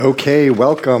Okay,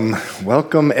 welcome.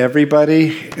 Welcome,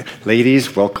 everybody.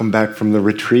 Ladies, welcome back from the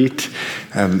retreat.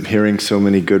 I'm hearing so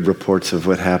many good reports of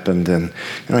what happened. And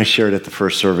I shared at the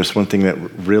first service, one thing that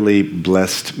really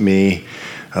blessed me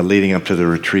leading up to the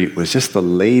retreat was just the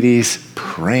ladies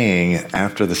praying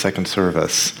after the second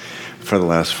service for the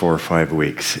last 4 or 5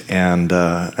 weeks. And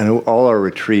I know all our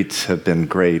retreats have been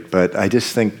great, but I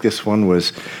just think this one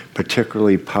was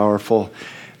particularly powerful.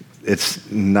 It's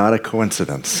not a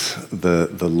coincidence. The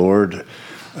Lord,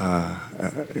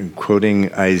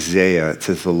 quoting Isaiah, it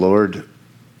says, "The Lord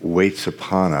waits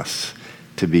upon us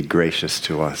to be gracious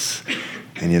to us."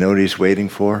 And you know what he's waiting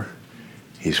for?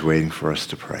 He's waiting for us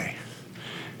to pray.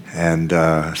 And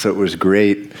so it was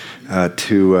great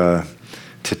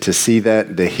to see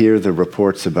that, to hear the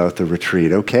reports about the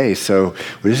retreat. Okay, so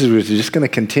we're just going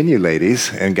to continue,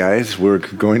 ladies and guys. We're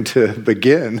going to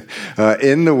begin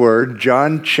in the Word,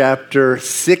 John chapter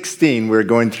 16. We're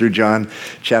going through John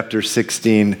chapter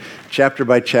 16, chapter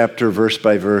by chapter, verse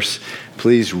by verse.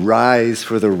 Please rise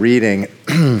for the reading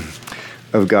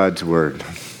of God's Word.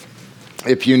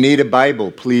 If you need a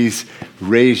Bible, please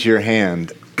raise your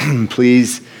hand.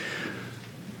 Please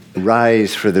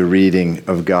rise for the reading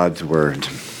of God's Word.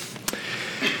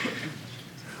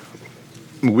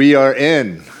 We are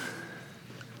in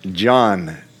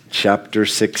John chapter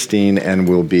 16, and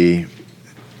we'll be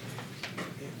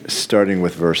starting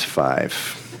with verse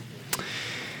 5.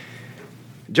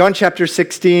 John chapter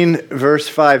 16, verse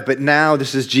 5, "But now,"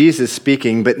 this is Jesus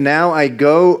speaking, "but now I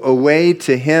go away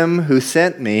to him who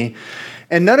sent me,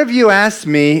 and none of you ask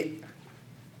me,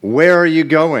 'Where are you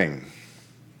going?'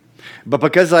 But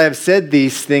because I have said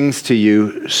these things to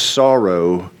you,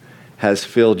 sorrow has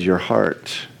filled your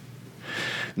heart.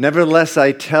 Nevertheless,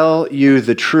 I tell you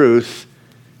the truth,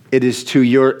 it is to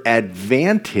your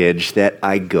advantage that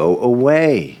I go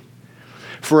away.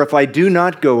 For if I do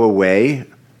not go away,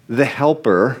 the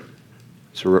Helper,"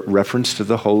 it's a reference to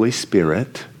the Holy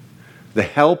Spirit, "the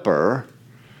Helper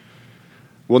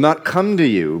will not come to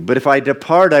you, but if I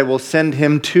depart, I will send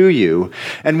him to you.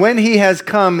 And when he has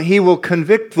come, he will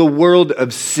convict the world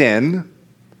of sin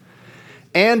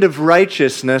and of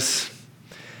righteousness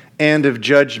and of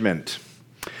judgment.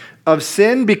 Of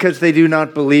sin, because they do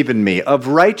not believe in me. Of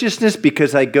righteousness,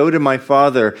 because I go to my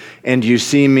Father and you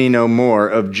see me no more.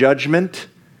 Of judgment,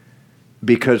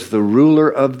 because the ruler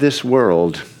of this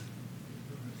world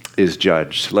is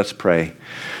judged." Let's pray.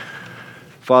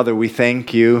 Father, we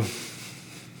thank you,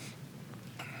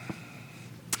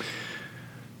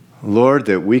 Lord,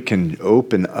 that we can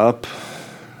open up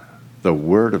the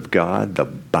Word of God, the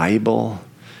Bible,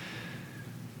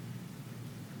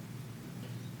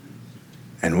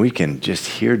 and we can just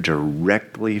hear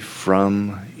directly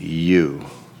from you,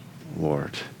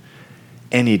 Lord.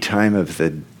 Any time of the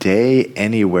day,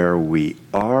 anywhere we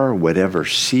are, whatever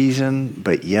season,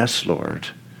 but yes, Lord,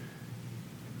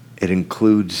 it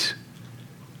includes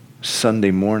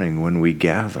Sunday morning when we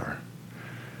gather.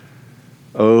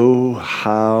 Oh,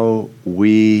 how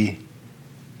we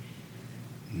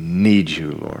need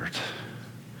you, Lord.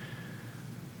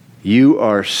 You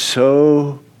are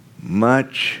so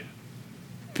much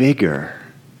bigger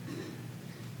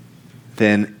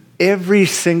than every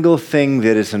single thing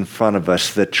that is in front of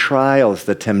us, the trials,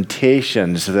 the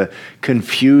temptations, the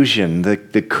confusion,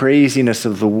 the craziness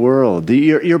of the world.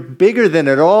 You're bigger than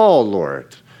it all,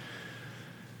 Lord.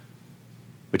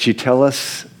 But you tell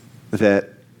us that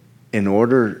in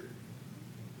order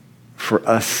for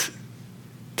us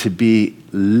to be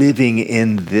living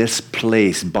in this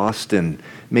place, Boston,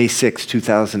 May 6,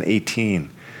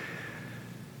 2018,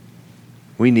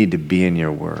 we need to be in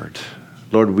your Word.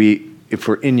 Lord, if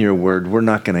we're in your Word, we're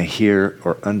not going to hear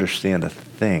or understand a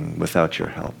thing without your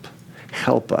help.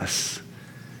 Help us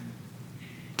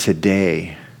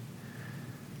today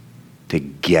to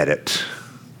get it.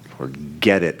 Or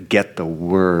get the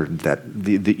Word, that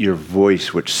your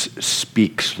voice which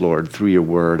speaks, Lord, through your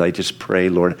Word. I just pray,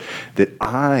 Lord, that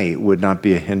I would not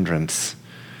be a hindrance.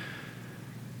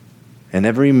 And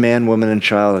every man, woman, and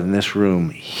child in this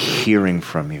room hearing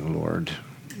from you, Lord.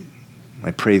 I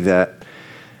pray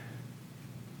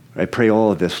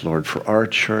all of this, Lord, for our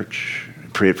church. I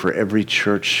pray it for every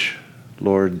church,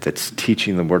 Lord, that's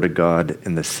teaching the Word of God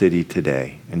in the city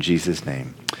today. In Jesus'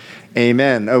 name.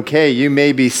 Amen. Okay, you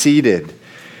may be seated.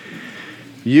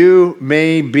 You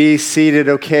may be seated.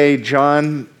 Okay,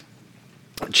 John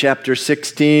chapter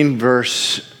 16,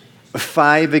 verse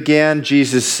 5 again.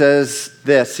 Jesus says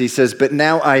this. He says, "But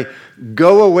now I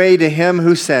go away to him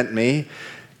who sent me,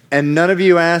 and none of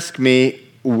you ask me,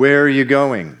 'Where are you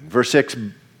going?'" Verse 6,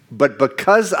 "But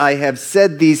because I have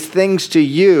said these things to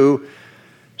you,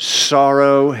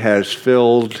 sorrow has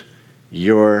filled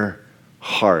your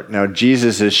heart. Now,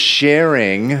 Jesus is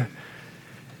sharing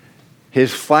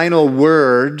his final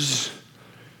words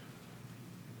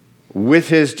with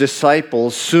his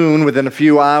disciples. Soon, within a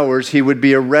few hours, he would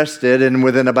be arrested, and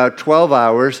within about 12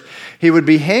 hours, he would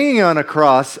be hanging on a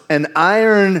cross, an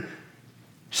iron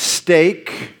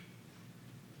stake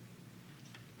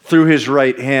through his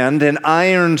right hand, an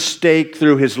iron stake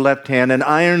through his left hand, an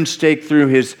iron stake through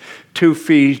his 2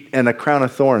 feet, and a crown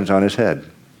of thorns on his head.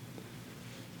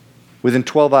 Within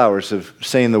 12 hours of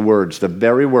saying the words, the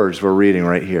very words we're reading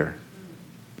right here.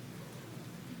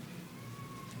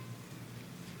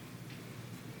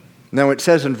 Now it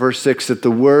says in verse 6 that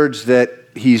the words that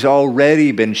he's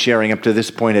already been sharing up to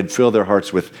this point had filled their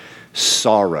hearts with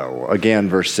sorrow. Again,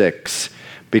 verse 6,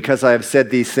 because I have said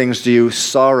these things to you,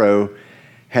 sorrow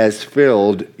has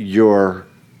filled your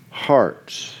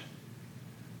hearts.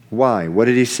 Why? What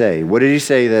did he say? What did he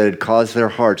say that had caused their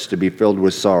hearts to be filled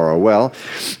with sorrow? Well,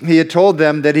 he had told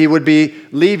them that he would be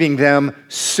leaving them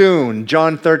soon.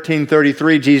 John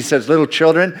 13:33, Jesus says, little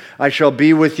children, I shall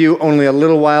be with you only a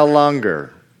little while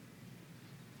longer.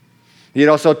 He had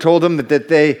also told them that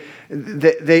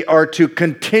they are to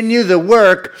continue the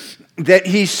work that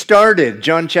he started.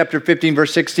 John chapter 15,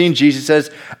 verse 16, Jesus says,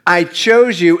 I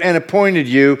chose you and appointed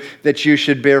you that you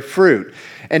should bear fruit.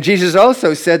 And Jesus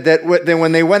also said that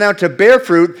when they went out to bear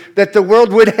fruit, that the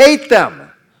world would hate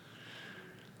them.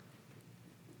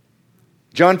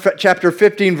 John chapter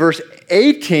 15, verse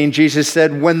 18, Jesus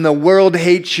said, when the world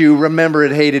hates you, remember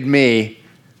it hated me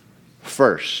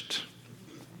first.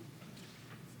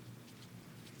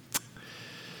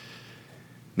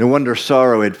 No wonder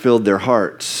sorrow had filled their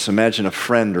hearts. Imagine a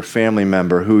friend or family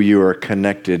member who you are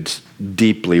connected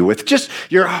deeply with. Just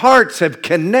your hearts have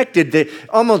connected, they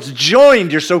almost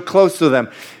joined, you're so close to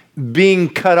them, being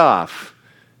cut off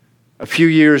a few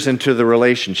years into the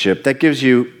relationship. That gives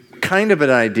you kind of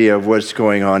an idea of what's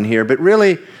going on here, but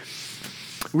really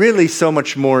so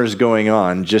much more is going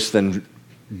on just than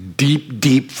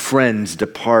deep friends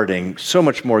departing. So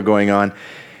much more going on.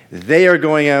 They are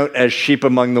going out as sheep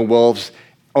among the wolves.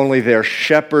 Only their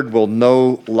shepherd will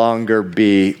no longer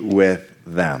be with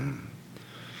them.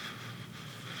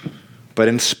 But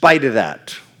in spite of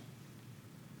that,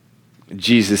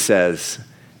 Jesus says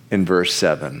in verse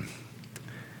 7,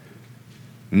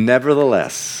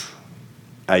 nevertheless,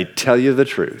 I tell you the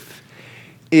truth,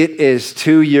 it is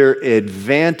to your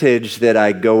advantage that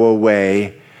I go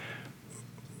away,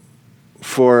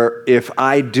 for if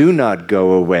I do not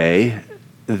go away,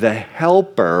 the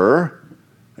Helper,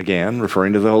 again,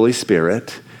 referring to the Holy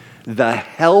Spirit, the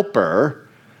Helper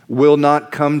will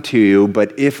not come to you,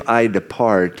 but if I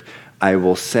depart, I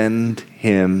will send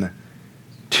him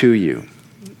to you.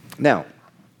 Now,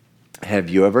 have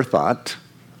you ever thought,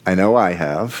 I know I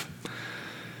have,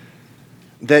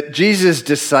 that Jesus'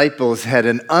 disciples had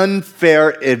an unfair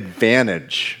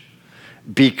advantage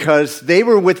because they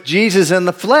were with Jesus in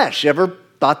the flesh? Ever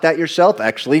thought that yourself?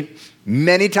 Actually,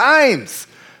 many times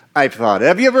I've thought it.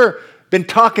 Have you ever been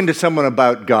talking to someone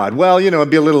about God? Well, it'd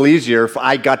be a little easier if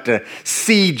I got to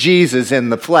see Jesus in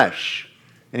the flesh.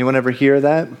 Anyone ever hear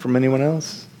that from anyone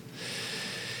else?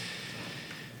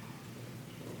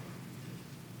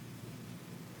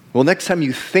 Well, next time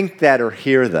you think that or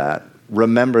hear that,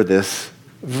 remember this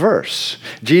verse.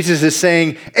 Jesus is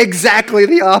saying exactly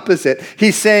the opposite.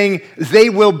 He's saying they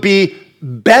will be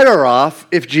better off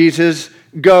if Jesus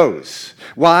goes.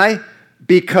 Why?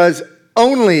 Because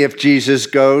only if Jesus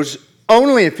goes,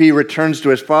 only if he returns to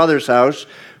his Father's house,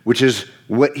 which is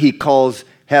what he calls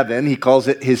heaven, he calls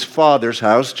it his Father's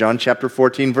house, John chapter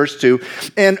 14, verse 2,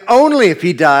 and only if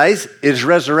he dies, is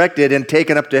resurrected, and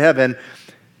taken up to heaven,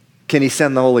 can he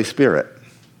send the Holy Spirit.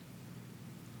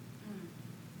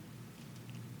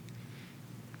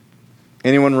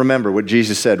 Anyone remember what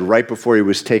Jesus said right before he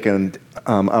was taken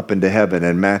up into heaven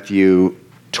in Matthew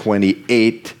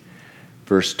 28,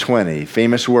 verse 20,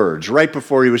 famous words. Right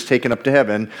before he was taken up to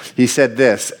heaven, he said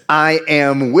this, I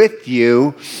am with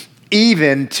you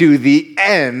even to the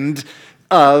end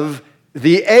of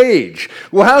the age.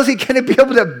 Well, how's he going to be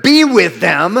able to be with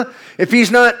them if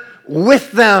he's not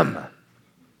with them?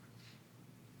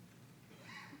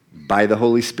 By the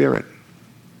Holy Spirit,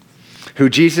 who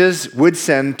Jesus would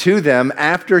send to them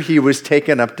after he was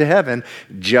taken up to heaven,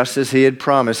 just as he had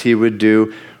promised he would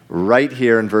do right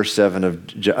here in verse 7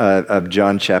 of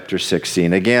John chapter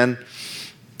 16. Again,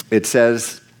 it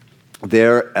says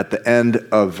there at the end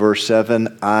of verse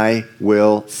 7, I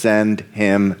will send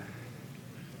him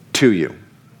to you.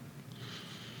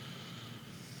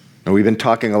 And we've been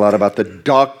talking a lot about the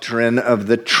doctrine of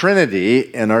the Trinity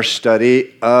in our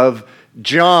study of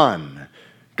John.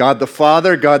 God the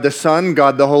Father, God the Son,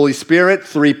 God the Holy Spirit,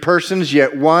 three persons,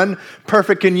 yet one,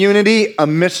 perfect in unity, a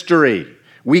mystery.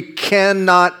 We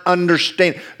cannot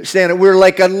understand it. We're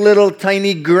like a little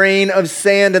tiny grain of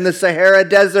sand in the Sahara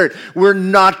Desert. We're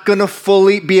not going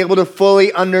to be able to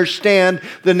fully understand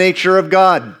the nature of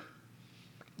God.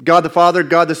 God the Father,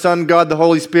 God the Son, God the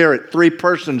Holy Spirit, three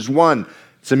persons, one.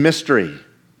 It's a mystery.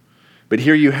 But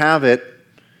here you have it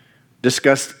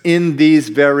discussed in these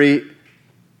very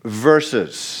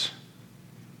verses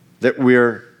that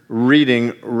we're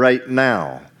reading right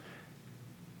now.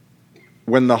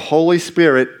 When the Holy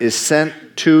Spirit is sent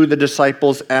to the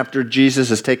disciples after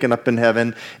Jesus is taken up in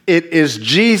heaven, it is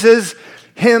Jesus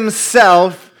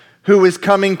himself who is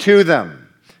coming to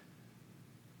them.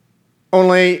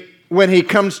 Only when he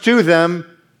comes to them,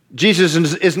 Jesus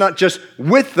is not just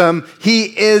with them, he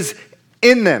is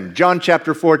in them. John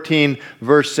chapter 14,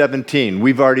 verse 17.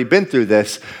 We've already been through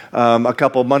this a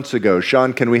couple months ago.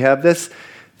 Sean, can we have this?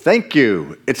 Thank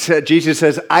you. Jesus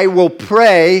says, I will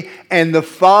pray and the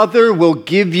Father will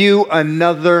give you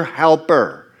another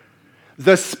helper,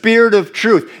 the Spirit of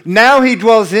truth. Now he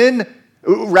dwells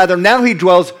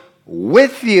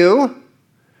with you,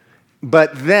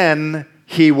 but then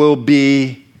he will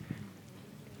be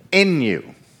in you.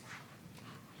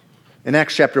 In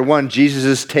Acts chapter 1, Jesus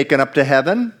is taken up to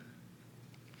heaven.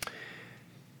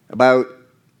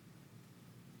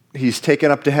 He's taken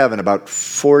up to heaven about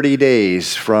 40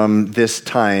 days from this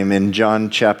time in John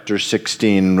chapter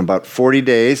 16. About 40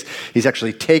 days, he's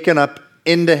actually taken up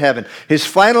into heaven. His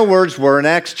final words were in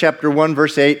Acts chapter 1,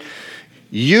 verse 8,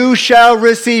 you shall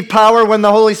receive power when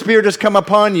the Holy Spirit has come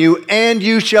upon you, and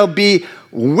you shall be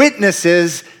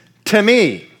witnesses to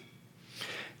me.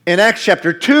 In Acts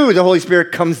chapter 2, the Holy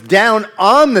Spirit comes down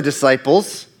on the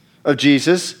disciples of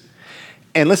Jesus.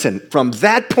 And listen, from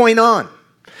that point on,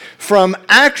 from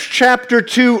Acts chapter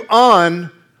 2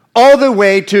 on, all the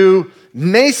way to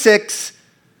May 6,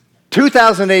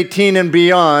 2018 and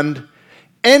beyond,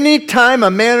 anytime a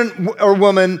man or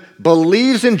woman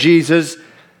believes in Jesus,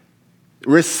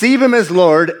 receive him as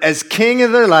Lord, as King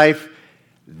of their life,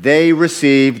 they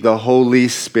receive the Holy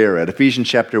Spirit. Ephesians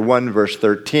chapter 1, verse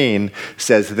 13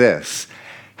 says this,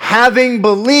 having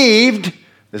believed,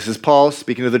 this is Paul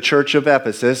speaking to the church of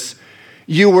Ephesus,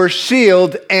 you were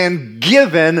sealed and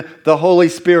given the Holy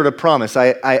Spirit of promise. I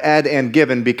add and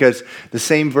given because the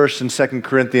same verse in 2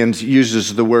 Corinthians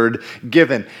uses the word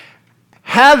given.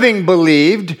 Having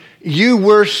believed, you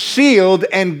were sealed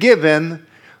and given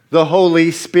the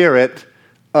Holy Spirit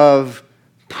of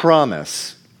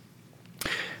promise.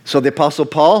 So the Apostle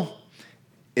Paul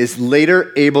is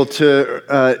later able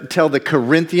to tell the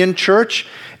Corinthian church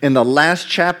in the last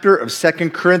chapter of 2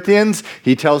 Corinthians,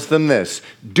 he tells them this,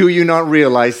 do you not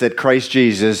realize that Christ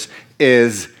Jesus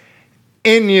is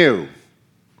in you?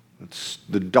 It's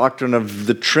the doctrine of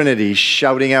the Trinity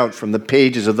shouting out from the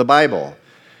pages of the Bible.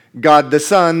 God the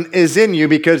Son is in you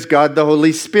because God the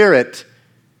Holy Spirit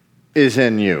is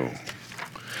in you.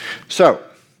 So,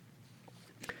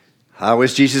 how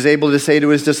is Jesus able to say to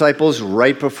his disciples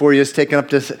right before he is taken up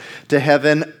to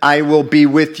heaven, I will be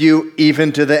with you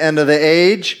even to the end of the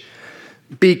age?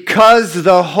 Because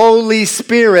the Holy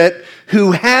Spirit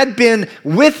who had been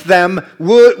with them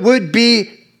would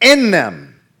be in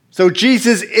them. So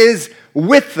Jesus is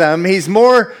with them. He's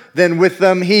more than with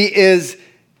them. He is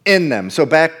in them. So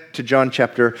back to John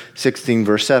chapter 16,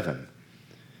 verse 7.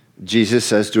 Jesus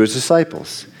says to his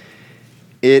disciples,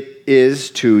 it is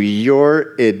to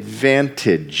your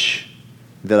advantage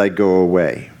that I go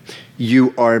away.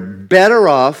 You are better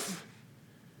off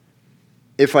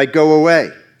if I go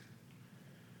away.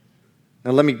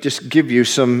 Now let me just give you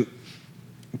some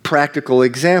practical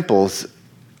examples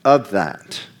of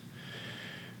that.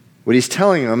 What he's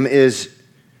telling them is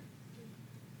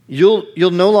you'll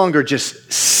no longer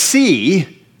just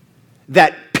see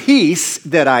that peace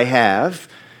that I have.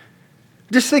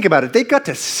 Just think about it. They got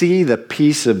to see the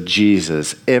peace of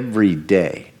Jesus every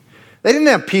day. They didn't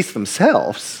have peace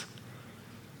themselves.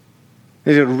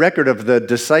 There's a record of the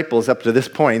disciples up to this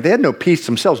point. They had no peace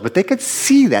themselves, but they could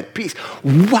see that peace.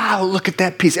 Wow, look at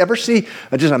that peace. Ever see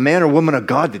just a man or woman of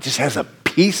God that just has a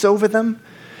peace over them?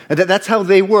 And that's how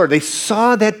they were. They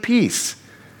saw that peace.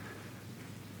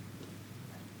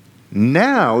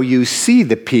 Now you see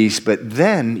the peace, but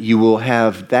then you will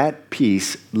have that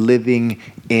peace living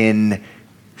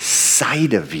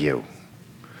inside of you.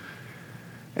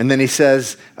 And then he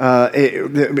says,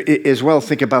 as well,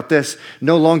 think about this.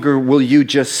 No longer will you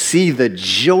just see the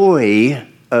joy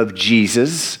of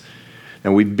Jesus.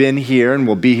 And we've been here and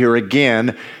we'll be here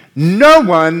again. No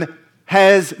one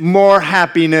has more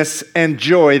happiness and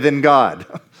joy than God.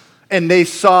 And they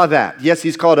saw that. Yes,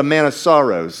 he's called a man of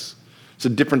sorrows. It's a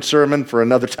different sermon for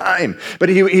another time. But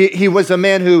he was a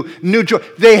man who knew joy.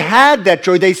 They had that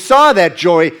joy. They saw that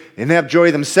joy. They didn't have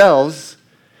joy themselves.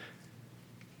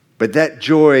 But that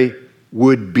joy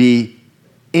would be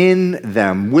in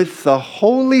them with the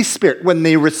Holy Spirit. When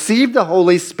they received the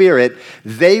Holy Spirit,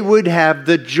 they would have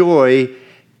the joy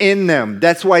in them.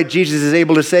 That's why Jesus is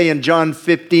able to say in John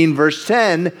 15, verse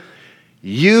 10,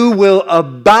 "You will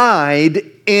abide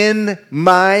in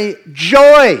my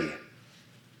joy."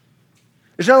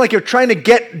 It's not like you're trying to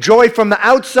get joy from the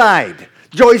outside.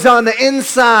 Joy's on the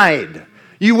inside.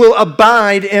 You will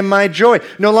abide in my joy.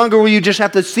 No longer will you just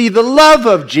have to see the love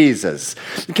of Jesus.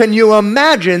 Can you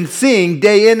imagine seeing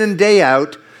day in and day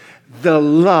out the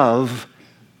love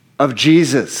of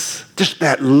Jesus? Just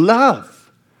that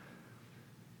love.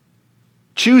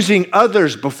 Choosing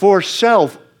others before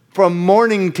self from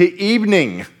morning to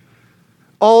evening.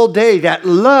 All day, that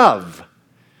love.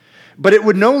 But it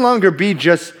would no longer be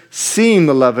just seeing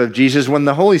the love of Jesus. When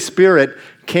the Holy Spirit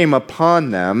came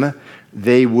upon them,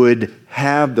 they would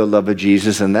have the love of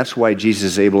Jesus. And that's why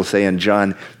Jesus is able to say in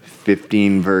John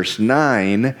 15, verse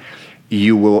 9,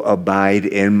 "You will abide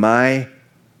in my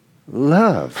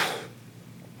love."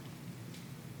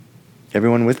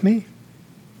 Everyone with me?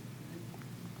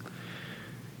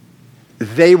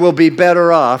 They will be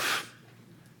better off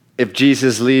if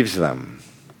Jesus leaves them.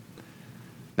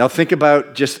 Now think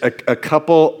about just a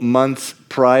couple months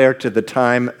prior to the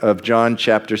time of John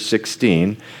chapter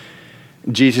 16.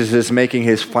 Jesus is making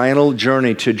his final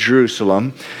journey to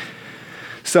Jerusalem.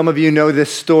 Some of you know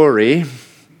this story.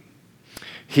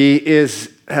 He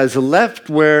has left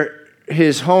where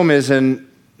his home is in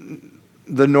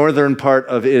the northern part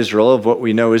of Israel, of what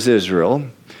we know as Israel.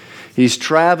 He's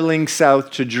traveling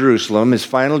south to Jerusalem, his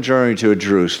final journey to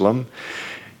Jerusalem.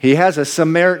 He has a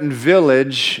Samaritan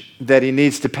village that he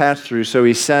needs to pass through, so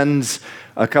he sends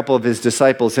a couple of his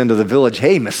disciples into the village.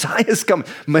 "Hey, Messiah is coming.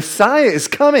 Messiah is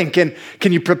coming. Can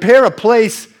you prepare a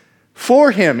place for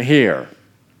him here?"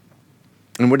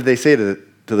 And what did they say to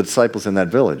the disciples in that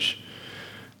village?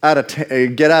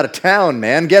 Get out of town,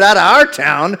 man. Get out of our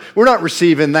town. We're not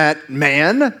receiving that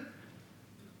man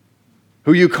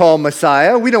who you call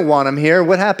Messiah. We don't want him here.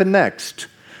 What happened next?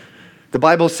 The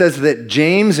Bible says that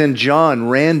James and John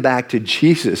ran back to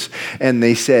Jesus and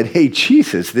they said, "Hey,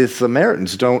 Jesus, the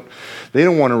Samaritans don't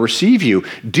want to receive you.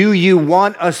 Do you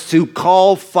want us to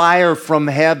call fire from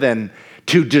heaven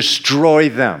to destroy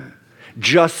them,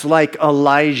 just like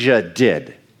Elijah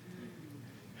did?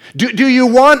 Do you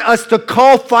want us to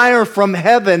call fire from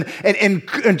heaven and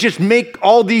just make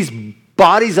all these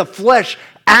bodies of flesh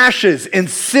ashes,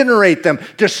 incinerate them,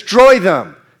 destroy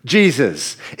them?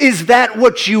 Jesus, is that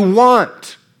what you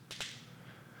want?"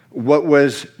 What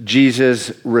was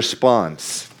Jesus'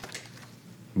 response?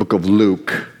 Book of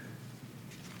Luke.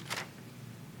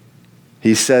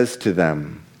 He says to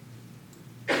them,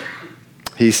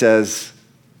 he says,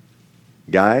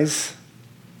 "Guys,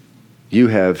 you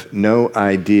have no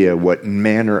idea what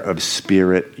manner of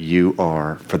spirit you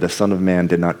are, for the Son of Man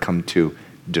did not come to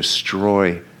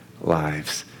destroy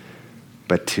lives,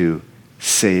 but to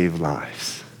save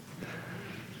lives."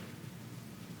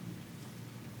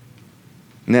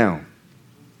 Now,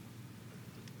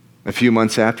 a few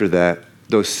months after that,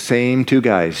 those same two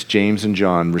guys, James and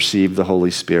John, received the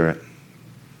Holy Spirit.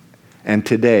 And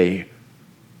today,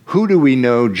 who do we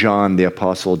know John, the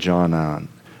Apostle John,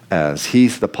 as?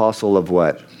 He's the apostle of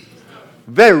what?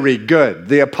 Very good.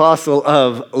 The apostle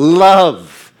of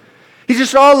love. He's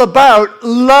just all about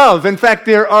love. In fact,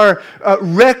 there are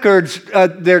records,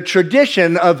 their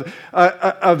tradition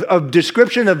of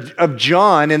description of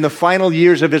John in the final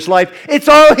years of his life. It's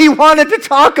all he wanted to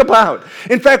talk about.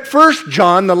 In fact, 1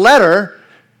 John, the letter,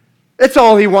 it's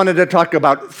all he wanted to talk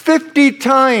about. 50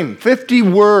 times, 50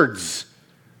 words.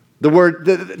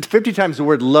 50 times the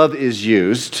word love is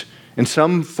used in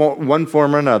one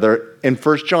form or another in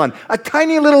 1 John. A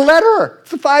tiny little letter.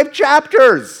 It's 5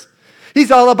 chapters. He's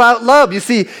all about love. You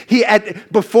see,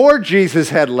 before Jesus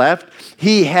had left,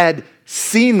 he had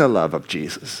seen the love of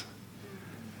Jesus.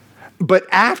 But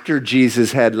after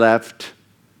Jesus had left,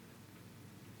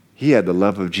 he had the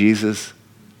love of Jesus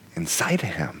inside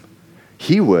of him.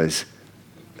 He was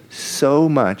so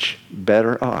much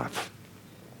better off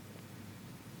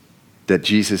that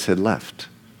Jesus had left.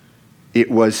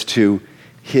 It was to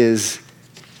his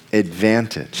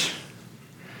advantage.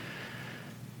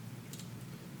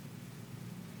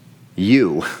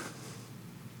 You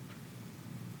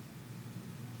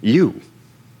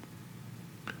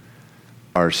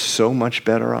are so much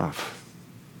better off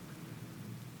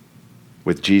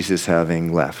with Jesus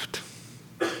having left.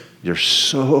 You're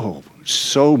so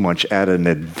so much at an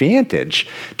advantage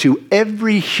to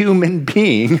every human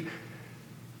being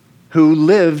who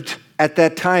lived at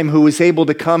that time, who was able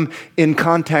to come in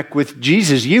contact with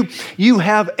Jesus. You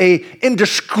have an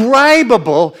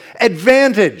indescribable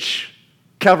advantage,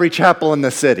 Calvary Chapel in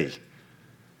the city.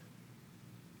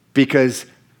 Because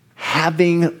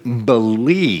having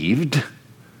believed,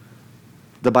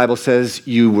 the Bible says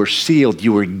you were sealed,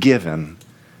 you were given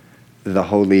the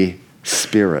Holy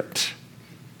Spirit.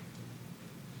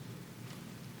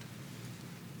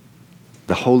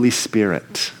 The Holy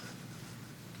Spirit,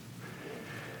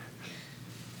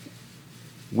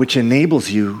 which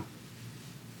enables you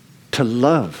to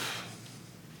love.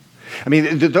 I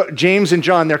mean, James and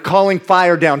John, they're calling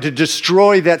fire down to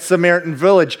destroy that Samaritan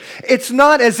village. It's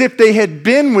not as if they had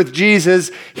been with Jesus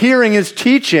hearing his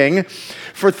teaching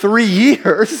for 3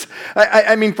 years.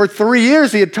 I mean, for 3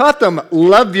 years he had taught them,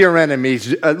 love your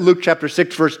enemies, Luke chapter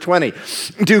 6, verse 20.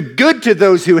 Do good to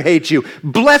those who hate you.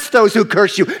 Bless those who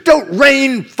curse you. Don't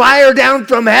rain fire down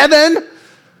from heaven.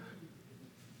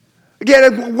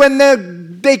 Again,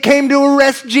 when they came to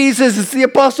arrest Jesus, the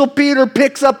Apostle Peter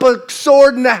picks up a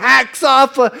sword and hacks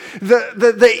off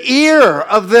the ear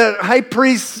of the high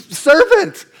priest's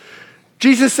servant.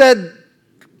 Jesus said,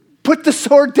 put the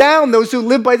sword down. Those who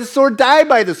live by the sword die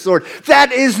by the sword.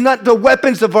 That is not the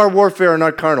weapons of our warfare and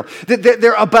our carnal.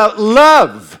 They're about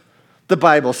love, the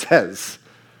Bible says.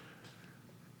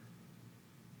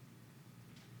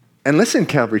 And listen,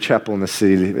 Calvary Chapel in the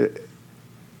city,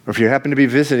 or if you happen to be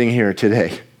visiting here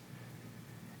today,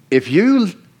 if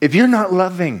you're not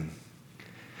loving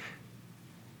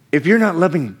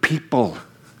people,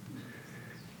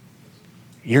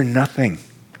 you're nothing.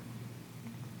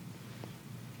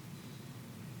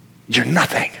 You're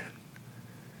nothing.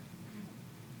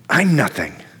 I'm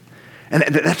nothing. And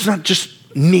that's not just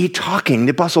me talking.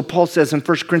 The Apostle Paul says in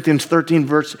 1 Corinthians 13,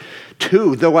 verse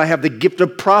 2, though I have the gift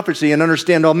of prophecy and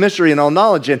understand all mystery and all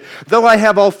knowledge, and though I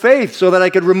have all faith so that I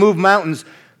could remove mountains,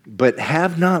 but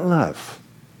have not love,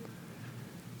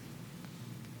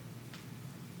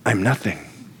 I'm nothing.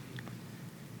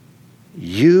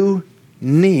 You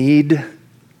need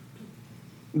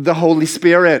the Holy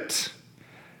Spirit.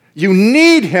 You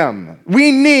need him.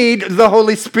 We need the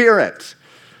Holy Spirit.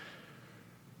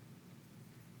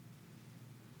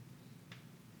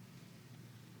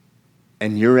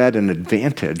 And you're at an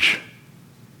advantage,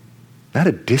 not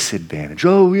a disadvantage.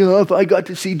 Oh, you know, if I got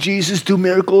to see Jesus do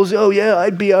miracles, oh yeah,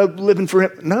 I'd be out living for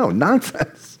him. No,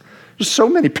 nonsense. So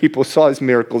many people saw his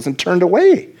miracles and turned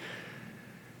away.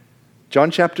 John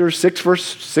chapter 6, verse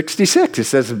 66, it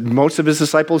says most of his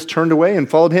disciples turned away and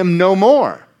followed him no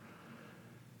more.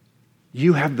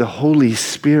 You have the Holy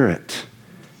Spirit,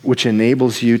 which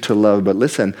enables you to love. But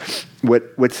listen,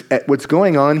 what's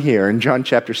going on here in John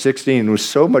chapter 16 was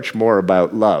so much more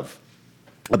about love,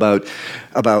 about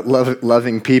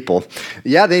loving people.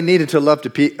 Yeah, they needed to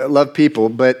love people,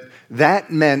 but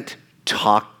that meant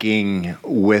talking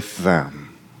with them.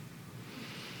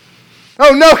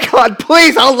 Oh no, God,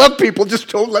 please, I'll love people.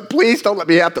 Just please don't let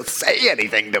me have to say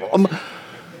anything to them.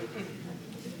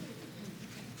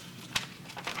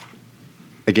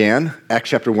 Again, Acts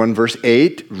chapter 1, verse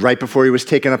 8, right before he was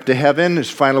taken up to heaven,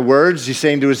 his final words, he's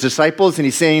saying to his disciples, and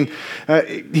he's saying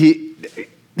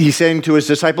to his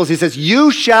disciples, he says,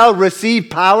 you shall receive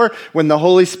power when the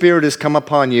Holy Spirit has come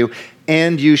upon you,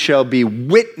 and you shall be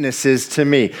witnesses to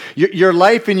me. Your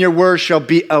life and your words shall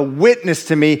be a witness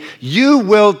to me. You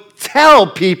will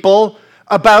tell people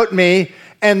about me,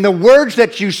 and the words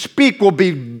that you speak will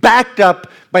be backed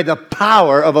up by the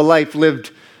power of a life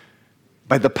lived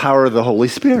by the power of the Holy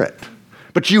Spirit.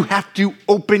 But you have to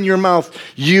open your mouth.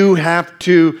 You have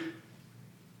to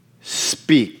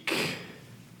speak.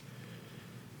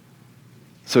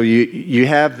 So you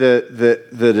have the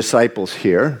disciples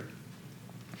here.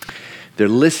 They're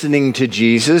listening to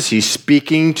Jesus. He's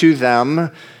speaking to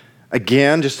them.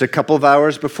 Again, just a couple of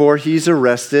hours before he's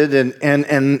arrested.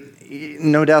 And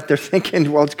no doubt they're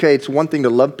thinking, well, okay, it's one thing to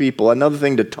love people, another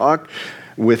thing to talk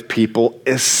with people,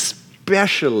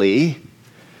 especially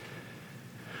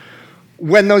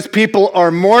when those people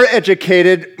are more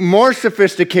educated, more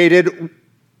sophisticated,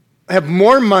 have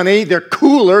more money, they're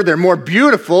cooler, they're more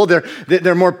beautiful,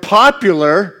 they're more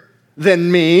popular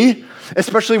than me,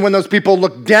 especially when those people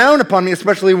look down upon me,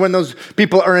 especially when those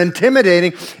people are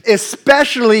intimidating,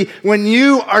 especially when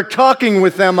you are talking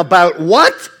with them about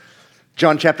what?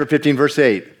 John chapter 15, verse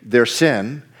 8, their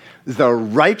sin, the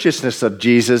righteousness of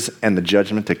Jesus, and the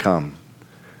judgment to come.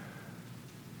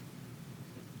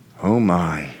 Oh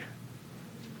my.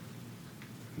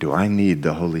 Do I need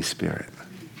the Holy Spirit?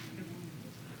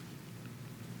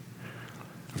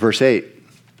 Verse 8.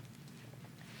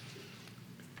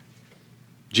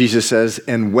 Jesus says,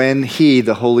 and when he,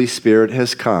 the Holy Spirit,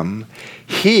 has come,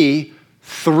 he,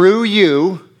 through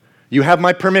you, you have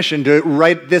my permission to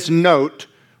write this note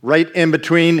right in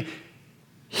between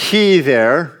he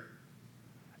there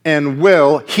and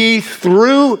will, he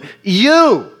through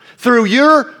you, through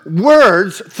your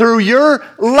words, through your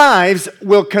lives,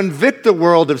 will convict the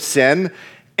world of sin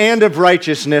and of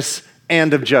righteousness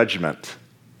and of judgment.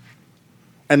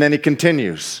 And then he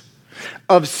continues.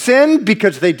 Of sin,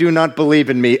 because they do not believe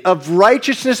in me. Of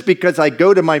righteousness, because I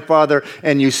go to my Father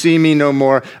and you see me no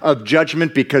more. Of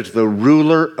judgment, because the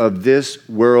ruler of this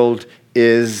world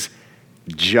is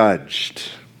judged.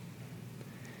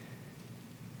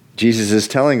 Jesus is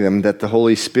telling them that the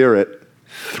Holy Spirit,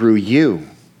 through you,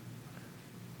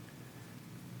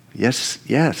 yes,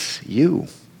 you,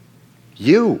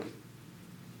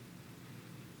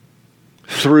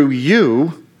 through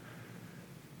you,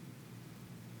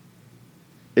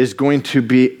 is going to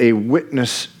be a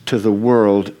witness to the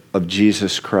world of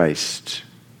Jesus Christ.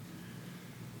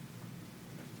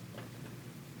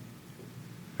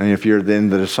 And if you're in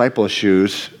the disciples'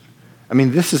 shoes, I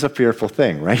mean, this is a fearful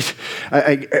thing, right?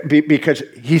 Because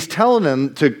he's telling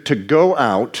them to go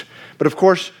out, but of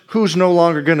course, who's no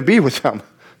longer going to be with them?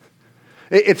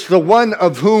 It's the one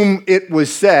of whom it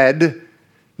was said,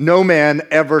 no man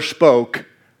ever spoke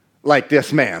like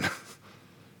this man.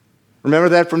 Remember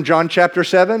that from John chapter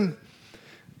 7?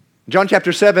 John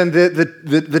chapter 7,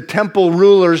 the temple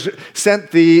rulers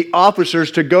sent the officers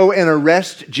to go and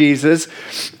arrest Jesus.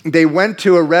 They went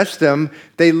to arrest him.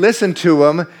 They listened to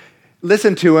him.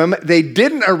 They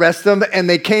didn't arrest him, and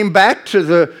they came back to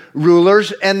the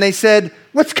rulers, and they said,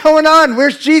 what's going on?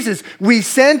 Where's Jesus? We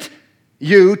sent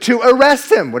you to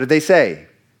arrest him. What did they say?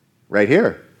 Right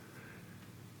here.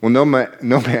 Well, no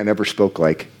man ever spoke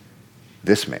like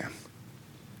this man.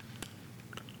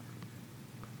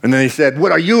 And then he said,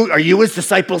 what, are you his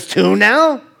disciples too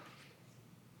now?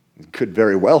 Could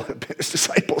very well have been his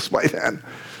disciples by then.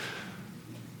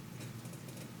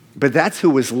 But that's who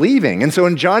was leaving. And so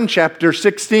in John chapter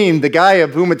 16, the guy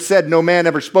of whom it said, no man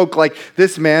ever spoke like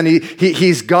this man,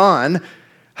 he's gone.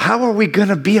 How are we going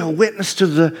to be a witness to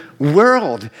the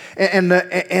world? And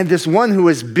this one who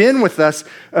has been with us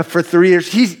for 3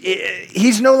 years,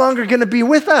 he's no longer going to be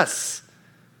with us.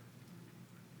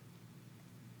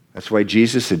 That's why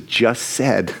Jesus had just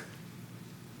said,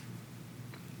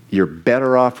 you're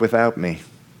better off without me.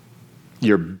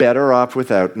 You're better off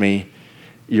without me.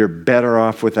 You're better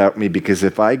off without me, because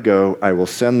if I go, I will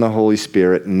send the Holy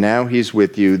Spirit. Now he's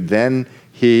with you. Then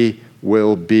he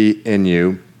will be in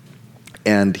you.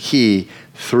 And he,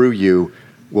 through you,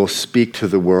 will speak to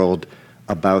the world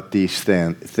about these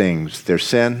things. Their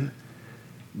sin,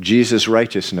 Jesus'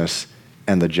 righteousness,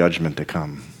 and the judgment to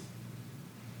come.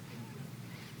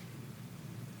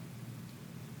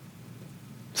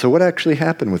 So what actually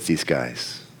happened with these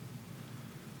guys?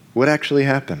 What actually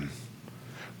happened?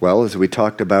 Well, as we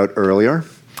talked about earlier,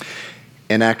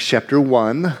 in Acts chapter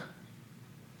 1,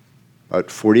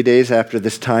 about 40 days after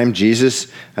this time, Jesus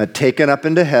taken up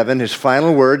into heaven, his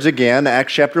final words again,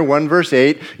 Acts chapter 1, verse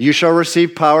 8, you shall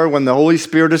receive power when the Holy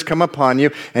Spirit has come upon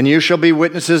you, and you shall be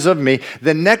witnesses of me.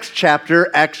 The next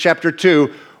chapter, Acts chapter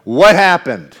 2, what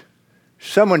happened?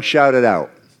 Someone shouted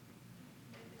out.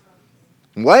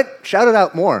 What? Shout it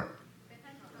out more.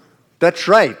 That's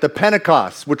right, the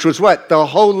Pentecost, which was what? The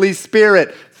Holy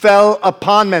Spirit fell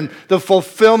upon men, the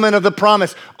fulfillment of the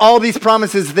promise. All these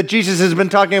promises that Jesus has been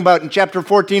talking about in chapter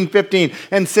 14, 15,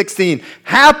 and 16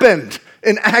 happened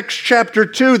in Acts chapter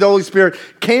 2. The Holy Spirit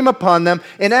came upon them.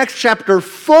 In Acts chapter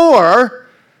 4,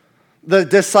 the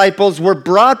disciples were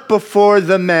brought before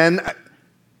the men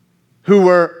who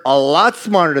were a lot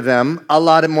smarter than them, a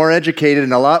lot more educated,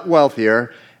 and a lot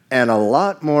wealthier, and a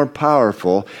lot more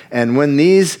powerful. And when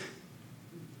these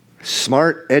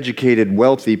smart, educated,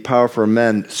 wealthy, powerful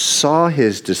men saw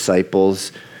his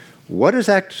disciples, what does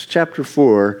Acts chapter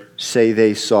 4 say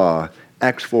they saw?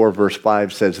 Acts 4 verse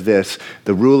 5 says this,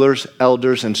 the rulers,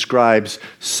 elders, and scribes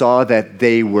saw that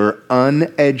they were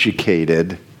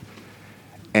uneducated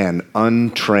and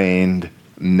untrained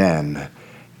men,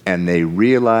 and they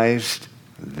realized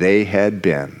they had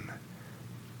been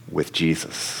with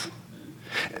Jesus.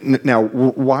 Now,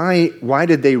 why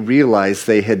did they realize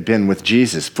they had been with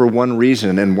Jesus? For one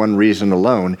reason and one reason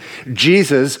alone.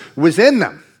 Jesus was in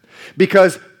them.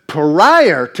 Because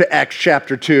prior to Acts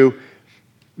chapter 2,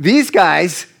 these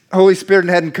guys, Holy Spirit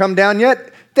hadn't come down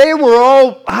yet, they were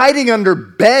all hiding under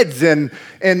beds and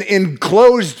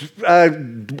enclosed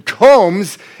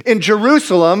homes in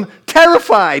Jerusalem,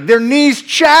 terrified, their knees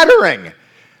chattering.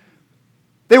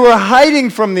 They were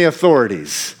hiding from the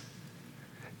authorities.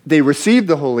 They received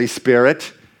the Holy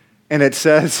Spirit, And it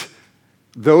says,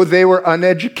 though they were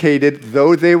uneducated,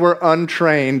 though they were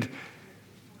untrained,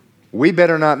 we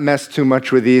better not mess too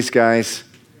much with these guys.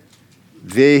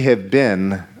 They have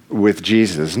been with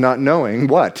Jesus, not knowing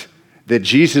what? That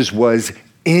Jesus was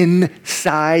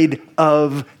inside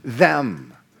of them.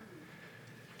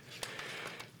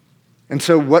 And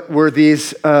so what were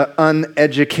these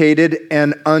uneducated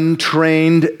and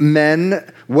untrained men?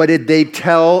 What did they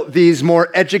tell these more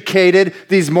educated,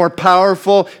 these more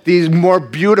powerful, these more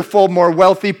beautiful, more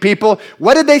wealthy people?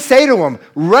 What did they say to them?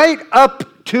 Right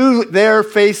up to their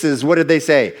faces, what did they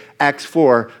say? Acts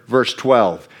 4, verse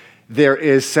 12. There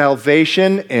is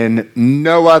salvation in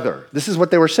no other. This is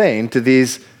what they were saying to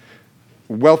these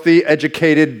wealthy,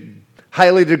 educated,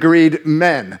 highly degreed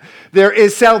men. There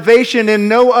is salvation in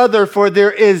no other, for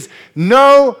there is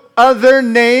no other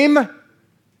name.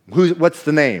 What's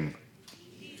the name?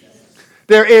 Jesus.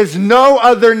 There is no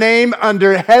other name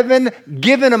under heaven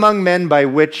given among men by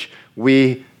which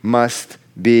we must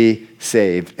be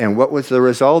saved. And what was the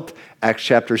result? Acts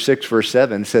chapter 6, verse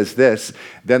 7 says this,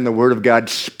 then the word of God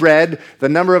spread, the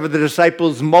number of the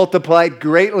disciples multiplied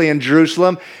greatly in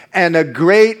Jerusalem, and a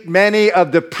great many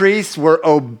of the priests were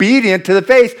obedient to the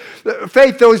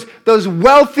faith. Those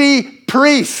wealthy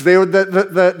priests, they were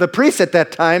the priests at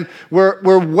that time were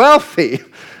wealthy.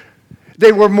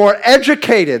 They were more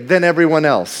educated than everyone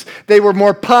else. They were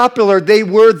more popular. They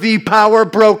were the power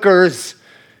brokers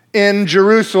in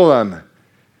Jerusalem.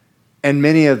 And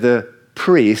many of the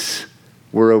priests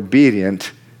were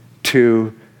obedient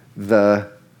to the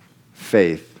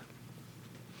faith.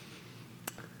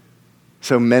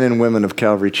 So men and women of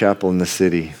Calvary Chapel in the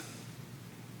city,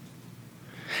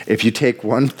 if you take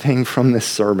one thing from this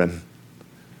sermon,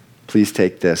 please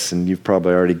take this, and you've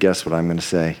probably already guessed what I'm going to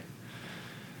say.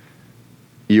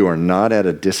 You are not at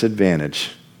a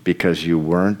disadvantage because you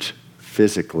weren't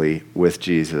physically with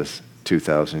Jesus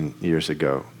 2,000 years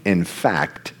ago. In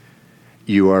fact,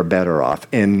 you are better off.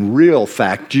 In real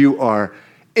fact, you are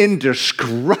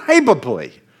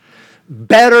indescribably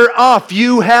better off.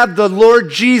 You have the Lord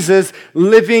Jesus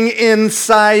living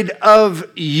inside of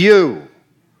you.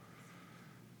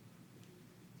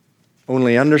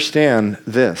 Only understand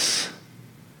this.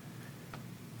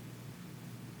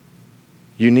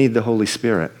 You need the Holy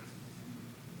Spirit.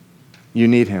 You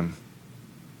need Him.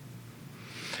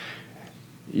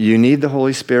 You need the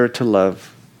Holy Spirit to love.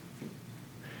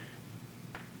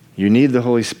 You need the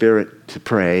Holy Spirit to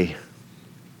pray.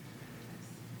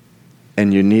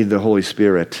 And you need the Holy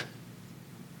Spirit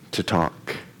to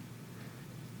talk.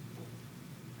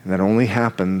 And that only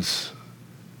happens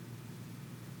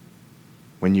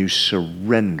when you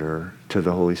surrender to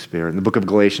the Holy Spirit. In the book of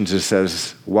Galatians, it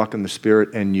says, walk in the Spirit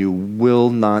and you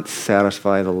will not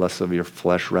satisfy the lusts of your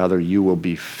flesh. Rather, you will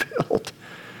be filled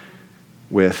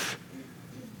with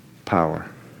power.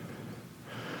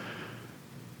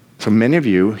 So many of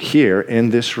you here in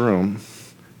this room,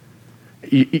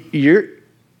 you're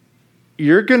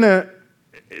going to,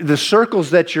 the circles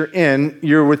that you're in,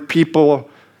 you're with people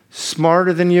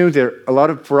smarter than you. For a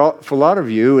lot of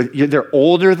you, they're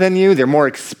older than you. They're more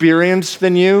experienced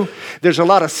than you. There's a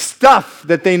lot of stuff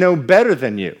that they know better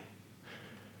than you.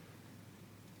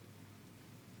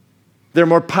 They're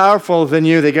more powerful than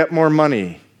you. They got more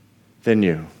money than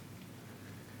you.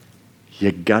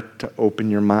 You got to open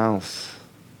your mouths.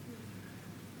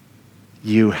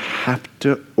 You have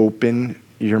to open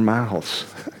your mouths.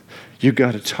 You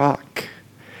got to talk.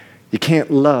 You can't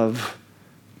love.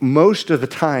 Most of the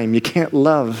time, you can't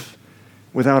love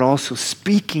without also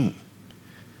speaking.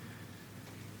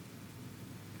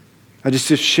 I just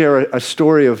share a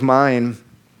story of mine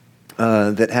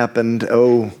that happened,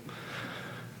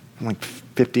 like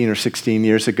 15 or 16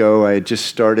 years ago. I had just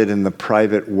started in the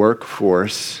private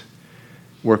workforce,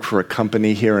 worked for a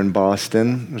company here in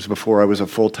Boston. It was before I was a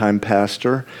full-time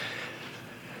pastor.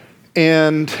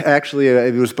 And actually,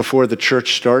 it was before the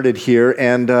church started here.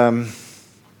 And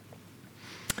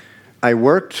I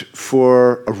worked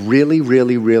for a really,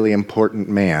 really, really important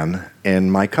man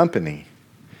in my company.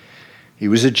 He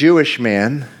was a Jewish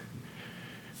man.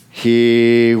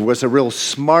 He was a real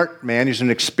smart man. He was an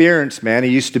experienced man.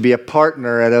 He used to be a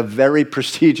partner at a very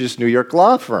prestigious New York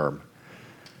law firm.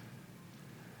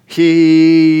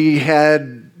 He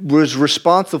was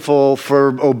responsible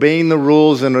for obeying the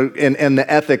rules and the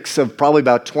ethics of probably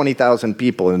about 20,000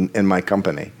 people in my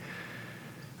company.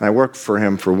 I worked for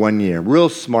him for 1 year. Real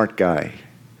smart guy.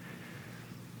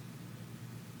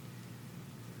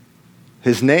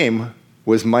 His name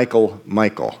was Michael.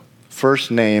 First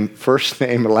name,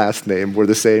 and last name were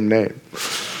the same name.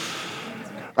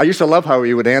 I used to love how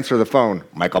he would answer the phone.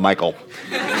 Michael.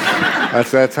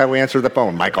 That's how we answered the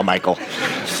phone. Michael.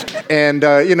 And,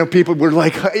 people were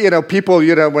like, people,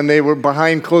 when they were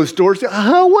behind closed doors,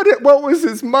 what was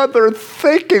his mother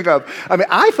thinking of? I mean,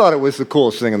 I thought it was the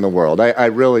coolest thing in the world. I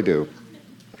really do.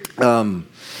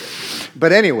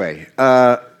 But anyway,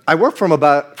 I worked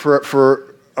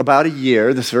for about a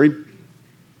year.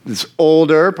 This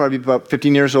older, probably about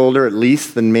 15 years older at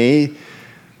least than me,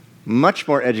 much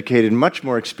more educated, much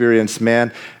more experienced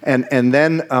man. And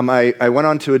then I went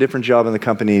on to a different job in the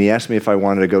company, and he asked me if I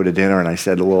wanted to go to dinner, and I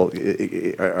said, well,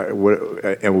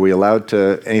 are we allowed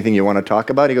to, anything you want to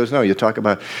talk about? He goes, no, you talk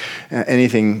about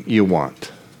anything you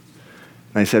want.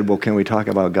 And I said, well, can we talk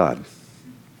about God?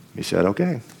 He said,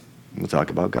 okay, we'll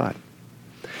talk about God.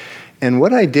 And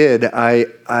what I did,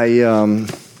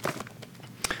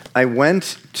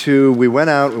 we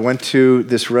went to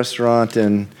this restaurant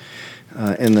in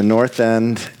the North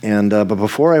End, but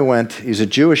before I went, he's a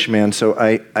Jewish man, so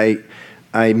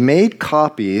I made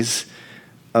copies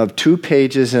of 2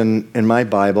 pages in my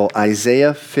Bible,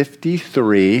 Isaiah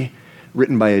 53,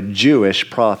 written by a Jewish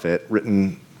prophet,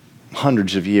 written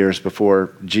hundreds of years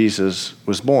before Jesus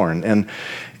was born.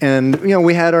 And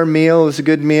we had our meal. It was a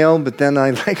good meal, but then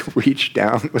I reached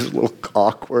down. It was a little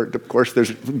awkward. Of course, there's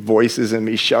voices in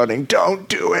me shouting, don't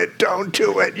do it,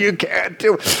 you can't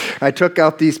do it. I took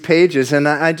out these pages, and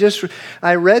I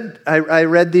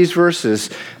read these verses,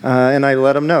 and I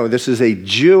let them know this is a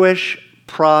Jewish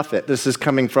prophet. This is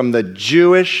coming from the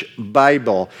Jewish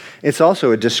Bible. It's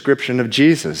also a description of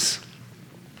Jesus.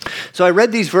 So I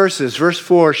read these verses. Verse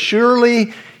 4,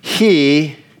 surely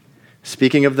he,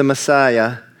 speaking of the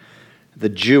Messiah, the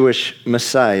Jewish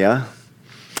Messiah,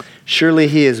 surely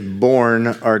he has borne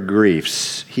our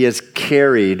griefs. He has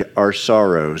carried our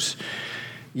sorrows.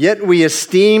 Yet we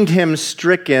esteemed him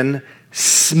stricken,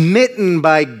 smitten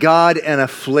by God and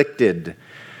afflicted.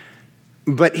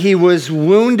 But he was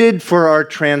wounded for our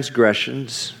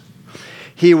transgressions.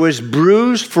 He was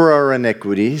bruised for our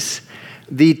iniquities.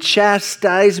 The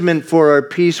chastisement for our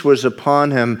peace was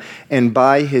upon him, and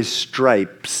by his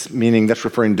stripes, meaning that's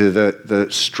referring to the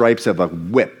stripes of a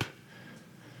whip.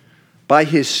 By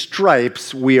his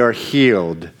stripes we are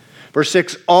healed. Verse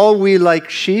 6, all we like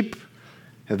sheep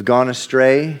have gone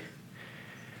astray.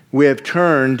 We have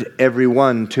turned every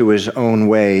one to his own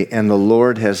way, and the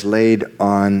Lord has laid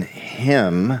on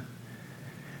him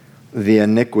the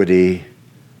iniquity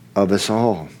of us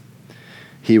all.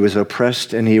 He was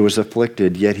oppressed and he was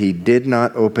afflicted, yet he did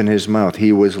not open his mouth.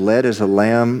 He was led as a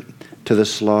lamb to the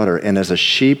slaughter, and as a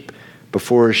sheep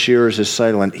before his shearers is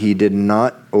silent, he did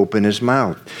not open his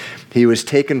mouth. He was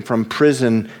taken from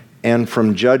prison and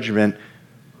from judgment.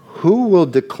 Who will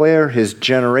declare his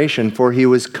generation? For he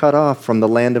was cut off from the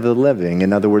land of the living.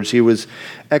 In other words, he was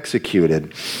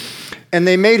executed. And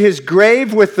they made his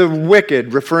grave with the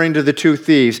wicked, referring to the 2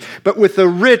 thieves, but with the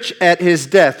rich at his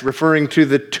death, referring to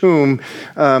the tomb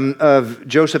of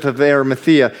Joseph of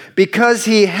Arimathea, because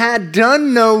he had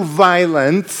done no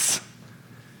violence,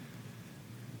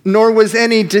 nor was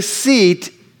any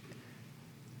deceit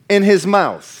in his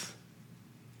mouth.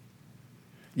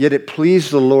 Yet it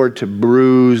pleased the Lord to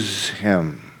bruise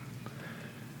him,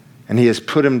 and he has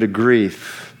put him to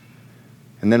grief.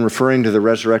 And then referring to the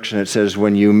resurrection, it says,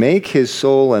 when you make his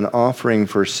soul an offering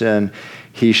for sin,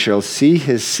 he shall see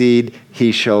his seed,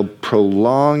 he shall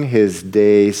prolong his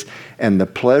days, and the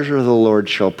pleasure of the Lord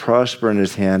shall prosper in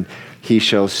his hand. He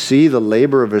shall see the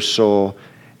labor of his soul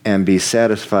and be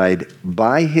satisfied.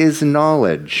 By his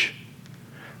knowledge,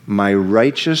 my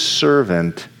righteous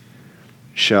servant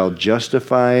shall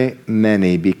justify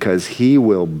many, because he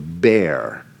will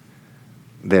bear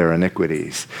their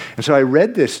iniquities. And so I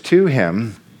read this to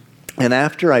him, and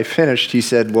after I finished, he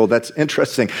said, well, that's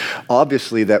interesting.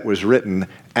 Obviously, that was written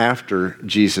after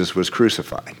Jesus was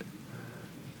crucified.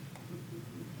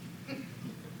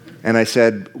 And I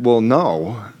said, well,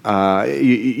 no.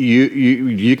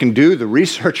 You can do the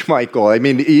research, Michael. I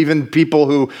mean, even people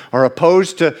who are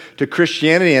opposed to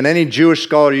Christianity, and any Jewish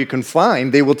scholar you can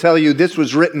find, they will tell you this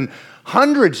was written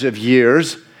hundreds of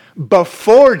years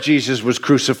before Jesus was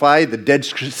crucified, the Dead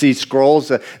Sea Scrolls.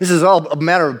 This is all a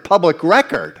matter of public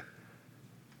record.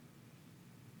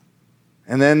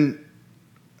 And then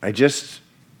I just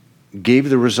gave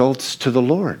the results to the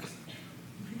Lord.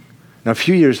 Now, a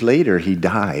few years later, he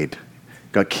died,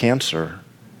 got cancer,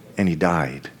 and he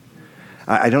died.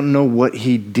 I don't know what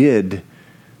he did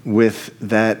with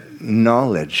that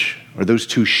knowledge or those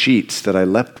 2 sheets that I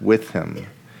left with him.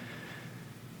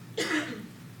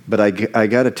 But I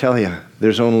got to tell you,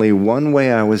 there's only one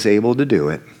way I was able to do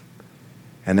it,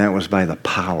 and that was by the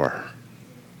power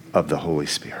of the Holy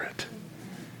Spirit.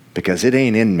 Because it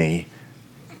ain't in me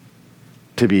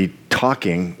to be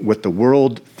talking what the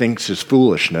world thinks is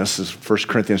foolishness, as 1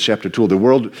 Corinthians chapter 2, the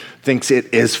world thinks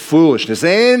it is foolishness,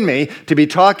 and me to be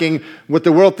talking what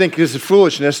the world thinks is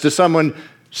foolishness to someone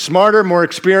smarter, more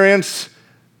experienced,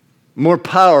 more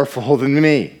powerful than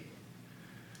me.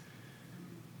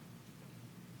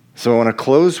 So I want to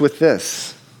close with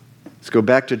this. Let's go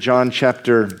back to John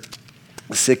chapter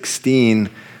 16.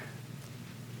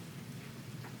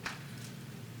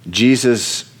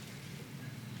 Jesus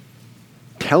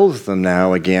tells them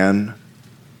now again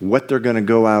what they're going to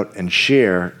go out and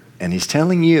share, and he's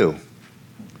telling you.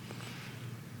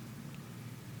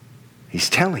 He's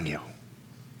telling you.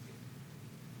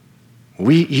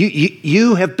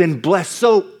 You have been blessed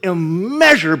so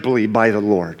immeasurably by the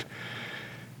Lord.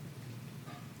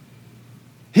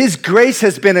 His grace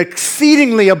has been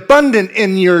exceedingly abundant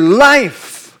in your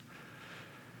life.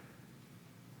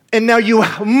 And now you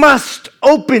must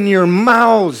open your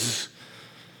mouths.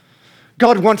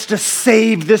 God wants to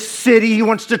save this city. He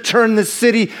wants to turn the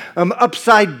city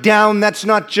upside down. That's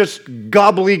not just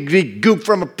gobbledygook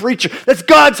from a preacher. That's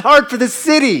God's heart for the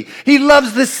city. He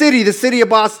loves the city of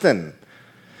Boston.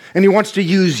 And he wants to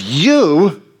use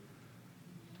you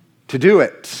to do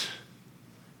it.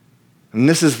 And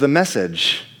this is the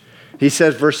message. He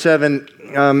says, verse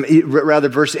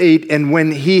 8, and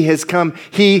when he has come,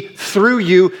 he, through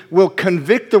you, will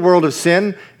convict the world of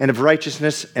sin and of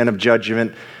righteousness and of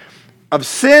judgment. Of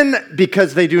sin,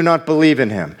 because they do not believe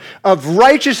in him. Of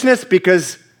righteousness,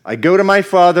 because I go to my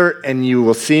Father and you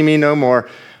will see me no more.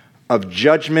 Of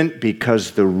judgment,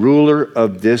 because the ruler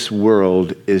of this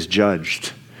world is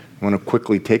judged. I want to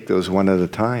quickly take those one at a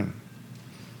time.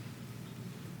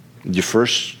 We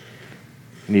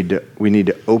need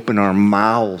to open our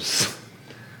mouths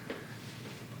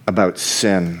about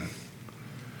sin.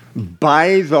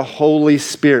 By the Holy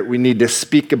Spirit, we need to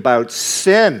speak about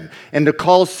sin and to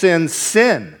call sin,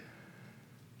 sin.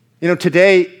 You know,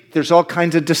 today there's all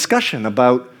kinds of discussion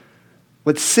about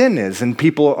what sin is, and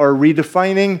people are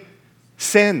redefining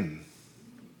sin.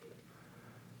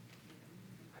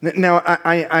 Now,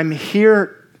 I'm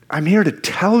here to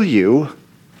tell you,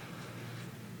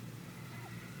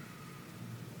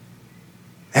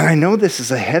 and I know this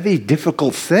is a heavy,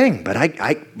 difficult thing, but I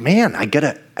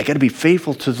gotta be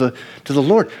faithful to the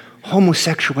Lord.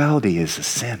 Homosexuality is a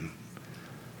sin.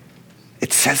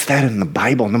 It says that in the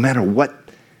Bible. No matter what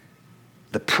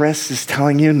the press is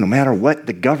telling you, no matter what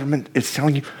the government is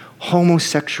telling you,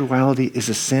 homosexuality is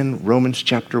a sin. Romans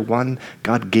chapter 1,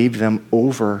 God gave them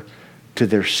over to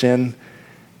their sin,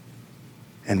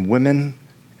 and women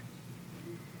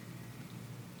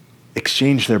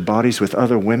exchange their bodies with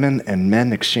other women, and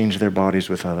men exchange their bodies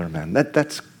with other men.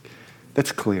 That's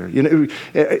clear. You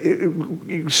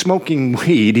know, smoking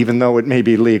weed, even though it may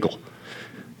be legal,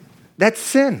 that's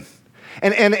sin.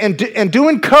 And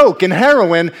doing coke and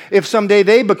heroin, if someday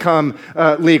they become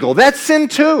legal, that's sin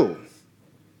too.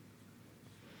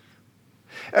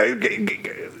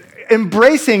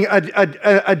 Embracing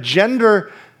a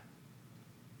gender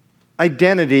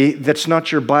identity that's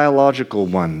not your biological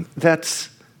one, that's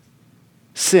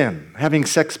sin. Having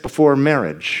sex before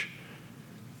marriage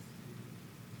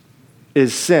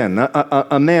is sin.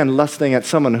 A man lusting at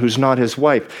someone who's not his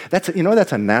wife, that's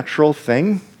a natural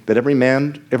thing that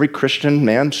every Christian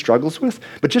man struggles with.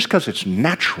 But just because it's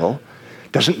natural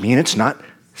doesn't mean it's not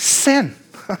sin.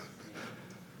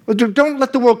 Don't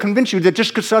let the world convince you that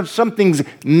just because something's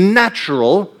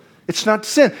natural, it's not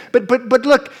sin. But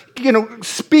look,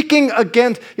 speaking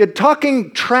against,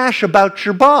 talking trash about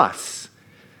your boss,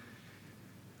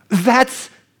 that's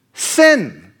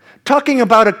sin. Talking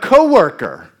about a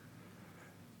coworker,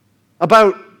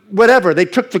 about whatever, they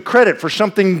took the credit for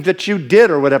something that you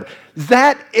did or whatever,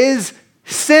 that is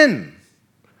sin.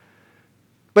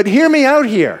 But hear me out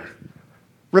here.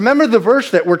 Remember the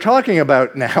verse that we're talking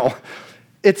about now.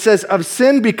 It says, of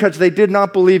sin because they did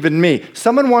not believe in me.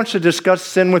 Someone wants to discuss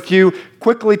sin with you,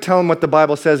 quickly tell them what the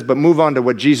Bible says, but move on to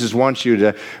what Jesus wants you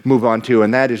to move on to,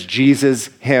 and that is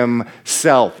Jesus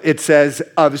himself. It says,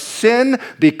 of sin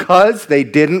because they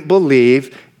didn't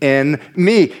believe in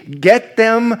me. Get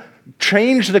them,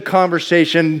 change the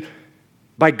conversation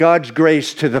by God's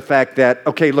grace to the fact that,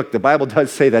 okay, look, the Bible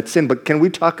does say that's sin, but can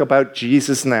we talk about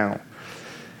Jesus now?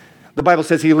 The Bible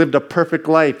says he lived a perfect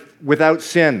life without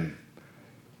sin.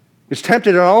 He was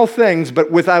tempted in all things,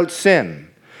 but without sin.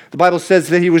 The Bible says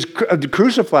that he was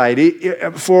crucified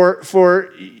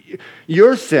for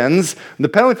your sins. The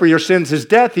penalty for your sins is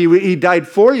death. He died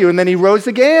for you, and then he rose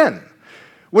again.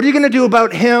 What are you going to do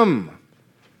about him?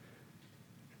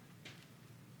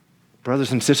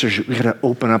 Brothers and sisters, we got to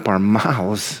open up our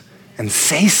mouths and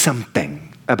say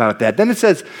something about that. Then it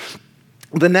says,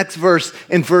 The next verse,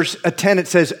 in verse 10, it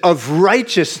says, of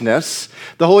righteousness,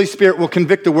 the Holy Spirit will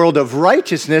convict the world of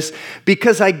righteousness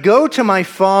because I go to my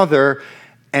Father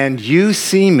and you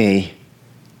see me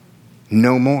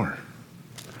no more.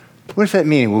 What does that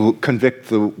mean? Will convict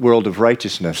the world of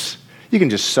righteousness? You can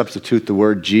just substitute the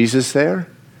word Jesus there.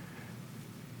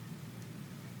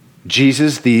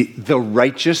 Jesus, the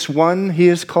righteous one, he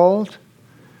is called.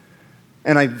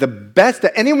 And the best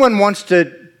that anyone wants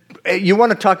to, you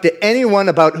want to talk to anyone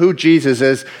about who Jesus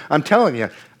is, I'm telling you,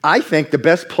 I think the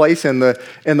best place in the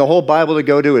whole Bible to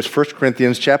go to is 1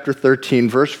 Corinthians chapter 13,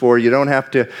 verse 4. You don't have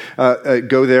to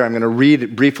go there. I'm going to read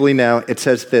it briefly now. It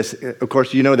says this. Of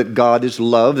course, you know that God is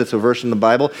love. That's a verse in the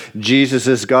Bible. Jesus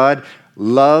is God.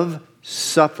 Love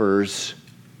suffers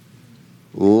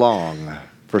long.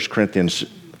 1 Corinthians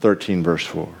 13, verse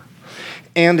 4.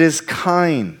 And is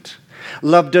kind.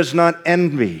 Love does not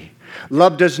envy.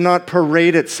 Love does not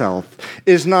parade itself,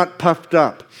 is not puffed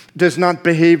up, does not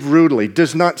behave rudely,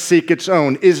 does not seek its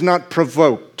own, is not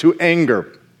provoked to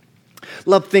anger.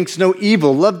 Love thinks no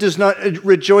evil. Love does not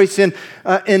rejoice in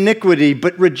iniquity,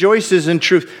 but rejoices in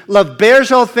truth. Love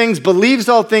bears all things, believes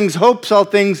all things, hopes all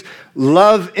things.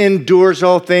 Love endures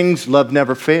all things. Love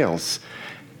never fails.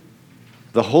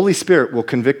 The Holy Spirit will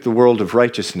convict the world of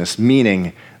righteousness,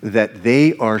 meaning that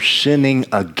they are sinning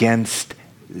against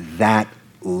that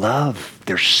love.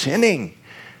 They're sinning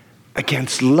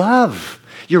against love.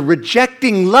 You're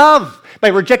rejecting love. By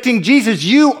rejecting Jesus,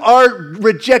 you are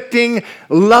rejecting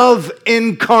love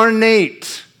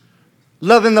incarnate,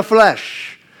 love in the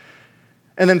flesh.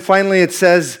 And then finally it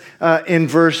says in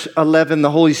verse 11,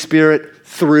 the Holy Spirit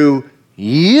through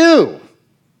you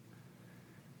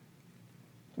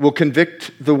will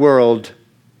convict the world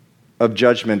of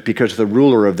judgment because the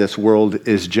ruler of this world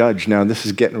is judged. Now, this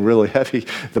is getting really heavy.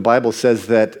 The Bible says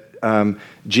that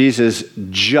Jesus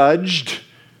judged.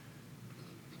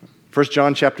 1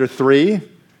 John chapter 3,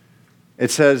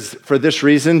 it says, for this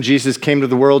reason, Jesus came to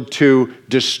the world to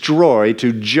destroy,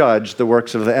 to judge the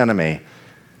works of the enemy.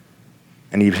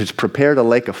 And he has prepared a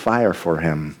lake of fire for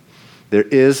him. There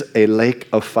is a lake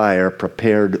of fire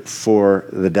prepared for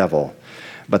the devil.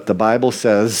 But the Bible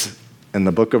says in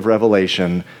the book of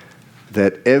Revelation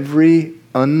that every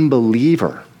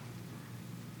unbeliever,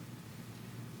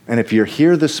 and if you're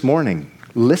here this morning,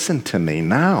 listen to me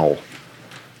now.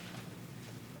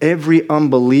 Every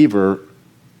unbeliever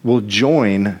will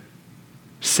join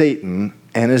Satan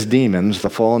and his demons, the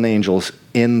fallen angels,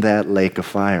 in that lake of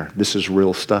fire. This is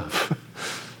real stuff.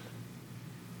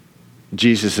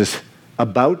 Jesus is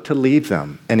about to leave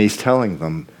them, and he's telling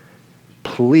them,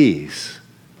 please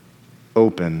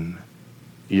open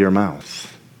your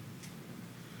mouth.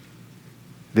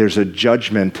 There's a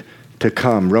judgment to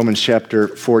come. Romans chapter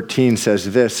 14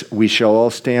 says this, we shall all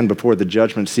stand before the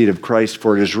judgment seat of Christ,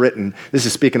 for it is written, this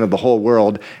is speaking of the whole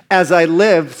world, as I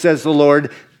live, says the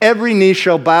Lord, every knee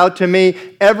shall bow to me,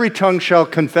 every tongue shall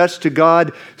confess to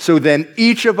God, so then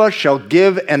each of us shall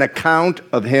give an account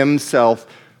of himself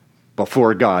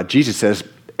before God. Jesus says,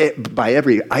 by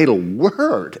every idle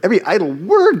word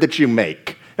that you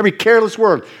make, every careless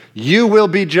word, you will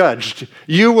be judged.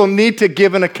 You will need to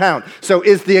give an account. So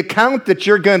is the account that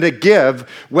you're going to give,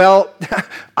 well,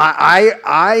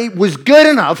 I was good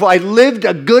enough, I lived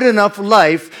a good enough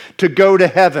life to go to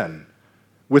heaven,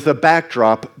 with a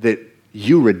backdrop that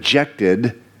you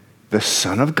rejected the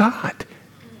Son of God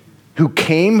who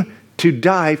came to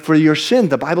die for your sin.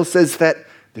 The Bible says that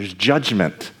there's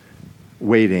judgment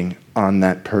waiting on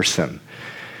that person.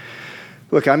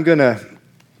 Look, I'm going to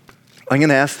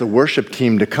ask the worship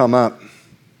team to come up,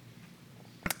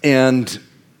 and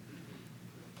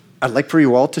I'd like for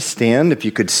you all to stand, if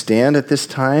you could stand at this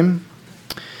time.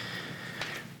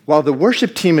 While the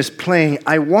worship team is playing,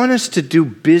 I want us to do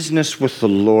business with the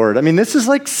Lord. I mean, this is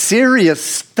like serious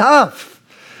stuff.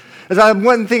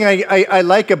 One thing I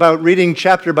like about reading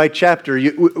chapter by chapter,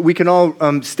 we can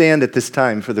all stand at this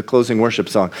time for the closing worship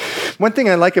song. One thing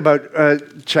I like about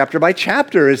chapter by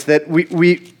chapter is that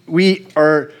we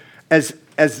are,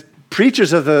 as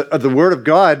preachers of the Word of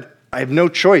God, I have no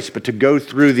choice but to go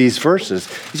through these verses.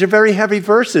 These are very heavy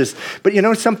verses. But you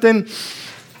know something?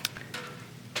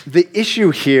 The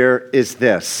issue here is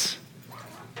this.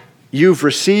 You've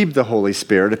received the Holy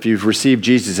Spirit if you've received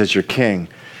Jesus as your King.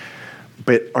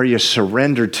 But are you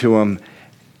surrendered to him?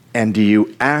 And do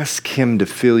you ask him to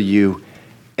fill you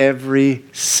every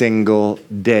single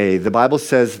day? The Bible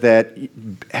says that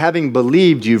having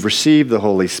believed, you've received the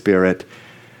Holy Spirit.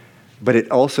 But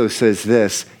it also says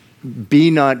this,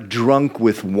 be not drunk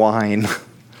with wine,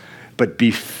 but be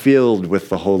filled with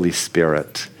the Holy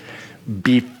Spirit.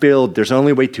 Be filled. There's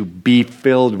only way to be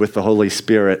filled with the Holy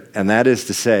Spirit, and that is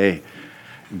to say,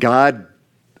 God,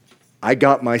 I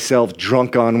got myself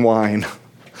drunk on wine.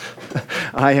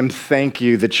 I am thank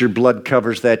you that your blood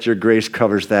covers that, your grace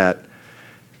covers that.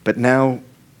 But now,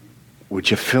 would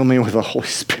you fill me with the Holy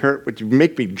Spirit? Would you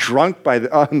make me drunk by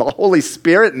the Holy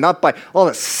Spirit and not by all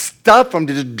the stuff? I'm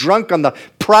just drunk on the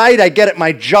pride I get at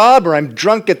my job, or I'm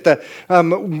drunk at the,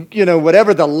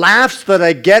 whatever, the laughs that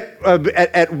I get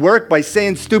at work by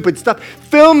saying stupid stuff.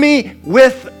 Fill me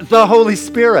with the Holy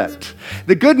Spirit.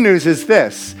 The good news is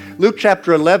this. Luke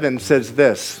chapter 11 says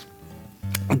this.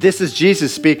 This is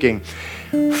Jesus speaking.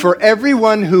 For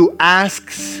everyone who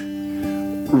asks,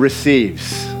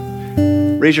 receives.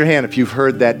 Raise your hand if you've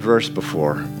heard that verse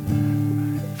before.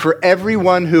 For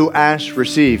everyone who asks,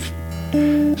 receive.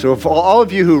 So if all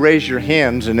of you who raised your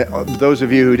hands, and those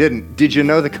of you who didn't, did you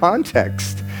know the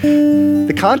context?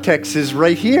 The context is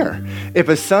right here. If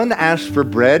a son asks for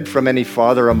bread from any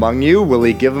father among you, will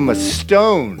he give him a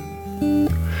stone?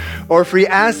 Or if he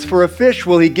asks for a fish,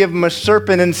 will he give him a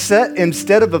serpent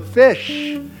instead of a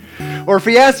fish? Or if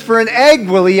he asks for an egg,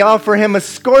 will he offer him a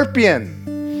scorpion?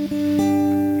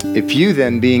 If you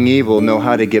then, being evil, know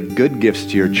how to give good gifts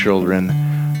to your children,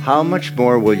 how much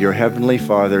more will your heavenly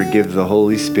Father give the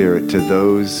Holy Spirit to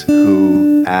those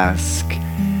who ask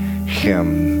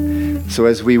him? So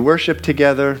as we worship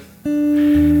together,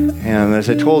 and as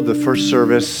I told the first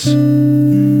service,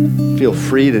 feel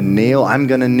free to kneel. I'm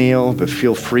going to kneel, but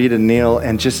feel free to kneel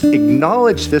and just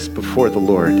acknowledge this before the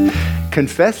Lord.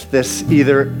 Confess this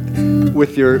either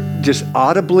with your, just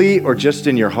audibly or just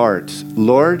in your hearts.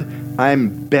 Lord,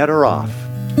 I'm better off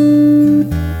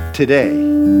today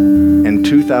in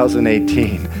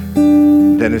 2018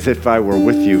 than as if I were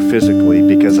with you physically,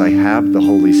 because I have the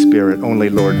Holy Spirit. Only,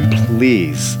 Lord,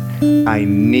 please, I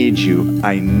need you.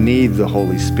 I need the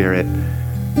Holy Spirit.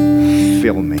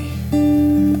 Fill me.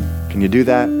 Can you do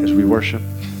that as we worship?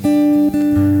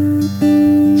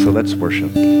 So let's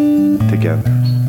worship together.